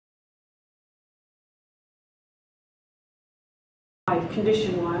my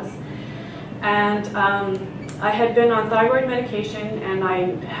condition was. And I had been on thyroid medication, and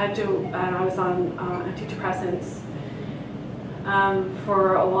I was on antidepressants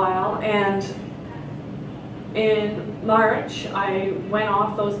for a while. And in March, I went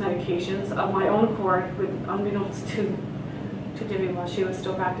off those medications of my own accord, unbeknownst to Divvy while she was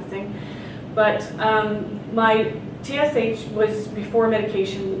still practicing. But my TSH was, before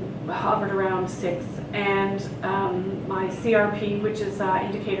medication, hovered around 6, and my CRP, which is an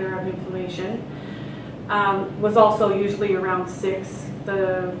indicator of inflammation, was also usually around 6.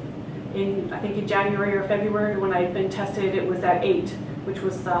 I think in January or February when I'd been tested, it was at 8, which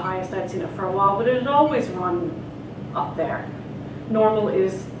was the highest I'd seen it for a while, but it had always run up there. Normal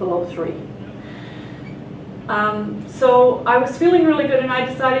is below 3. So I was feeling really good, and I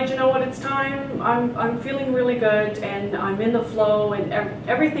decided, you know what, it's time. I'm feeling really good, and I'm in the flow, and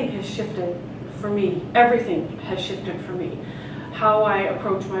everything has shifted for me. Everything has shifted for me. How I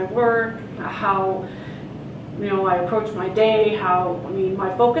approach my work, how I approach my day, my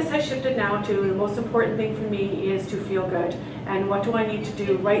focus has shifted now to the most important thing for me is to feel good. And what do I need to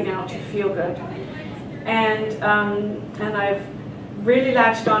do right now to feel good? And I've really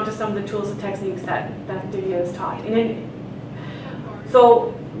latched on to some of the tools and techniques that Divya has taught.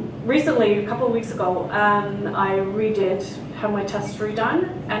 So recently, a couple of weeks ago, I had my tests redone,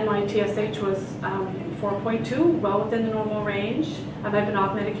 and my TSH was 4.2, well within the normal range, and I've been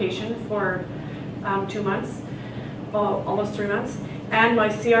off medication for 2 months, almost 3 months, and my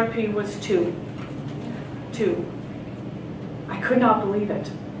CRP was 2. I could not believe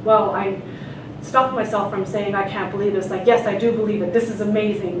it. Well, I stopped myself from saying I can't believe this. Like, yes, I do believe it. This is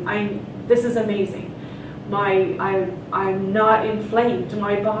amazing. This is amazing. I'm not inflamed.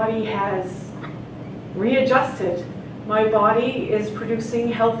 My body has readjusted. My body is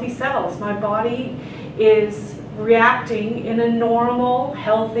producing healthy cells. My body is reacting in a normal,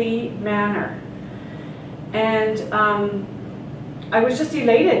 healthy manner. And I was just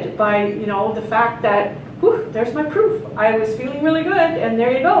elated by, the fact that, whew, there's my proof. I was feeling really good, and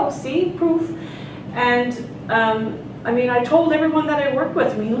there you go, see, proof. And I told everyone that I worked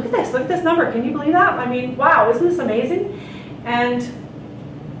with, look at this number, can you believe that? Wow, isn't this amazing? And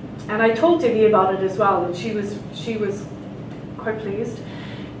I told Divvy about it as well, and she was quite pleased,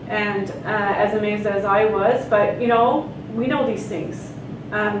 and as amazed as I was. But we know these things.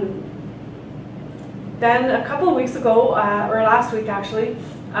 Then a couple of weeks ago, or last week actually,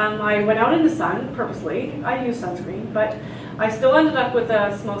 I went out in the sun purposely. I use sunscreen, but I still ended up with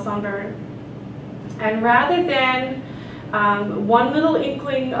a small sunburn. And rather than one little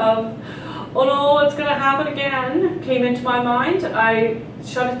inkling of, oh no, it's going to happen again, came into my mind, I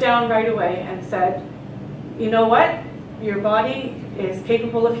shut it down right away and said, you know what? Your body is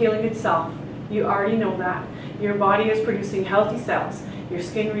capable of healing itself. You already know that. Your body is producing healthy cells. Your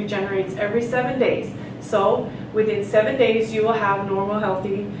skin regenerates every 7 days. So within 7 days, you will have normal,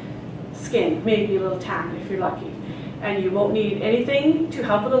 healthy skin, maybe a little tan if you're lucky. And you won't need anything to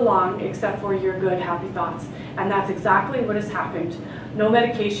help it along except for your good, happy thoughts. And that's exactly what has happened. No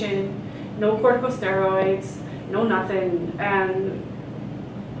medication, no corticosteroids, no nothing. And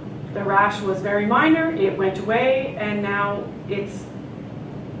the rash was very minor, it went away, and now it's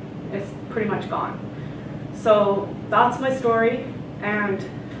pretty much gone. So that's my story, and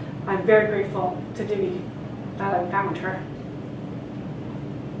I'm very grateful to Divvy that I found her.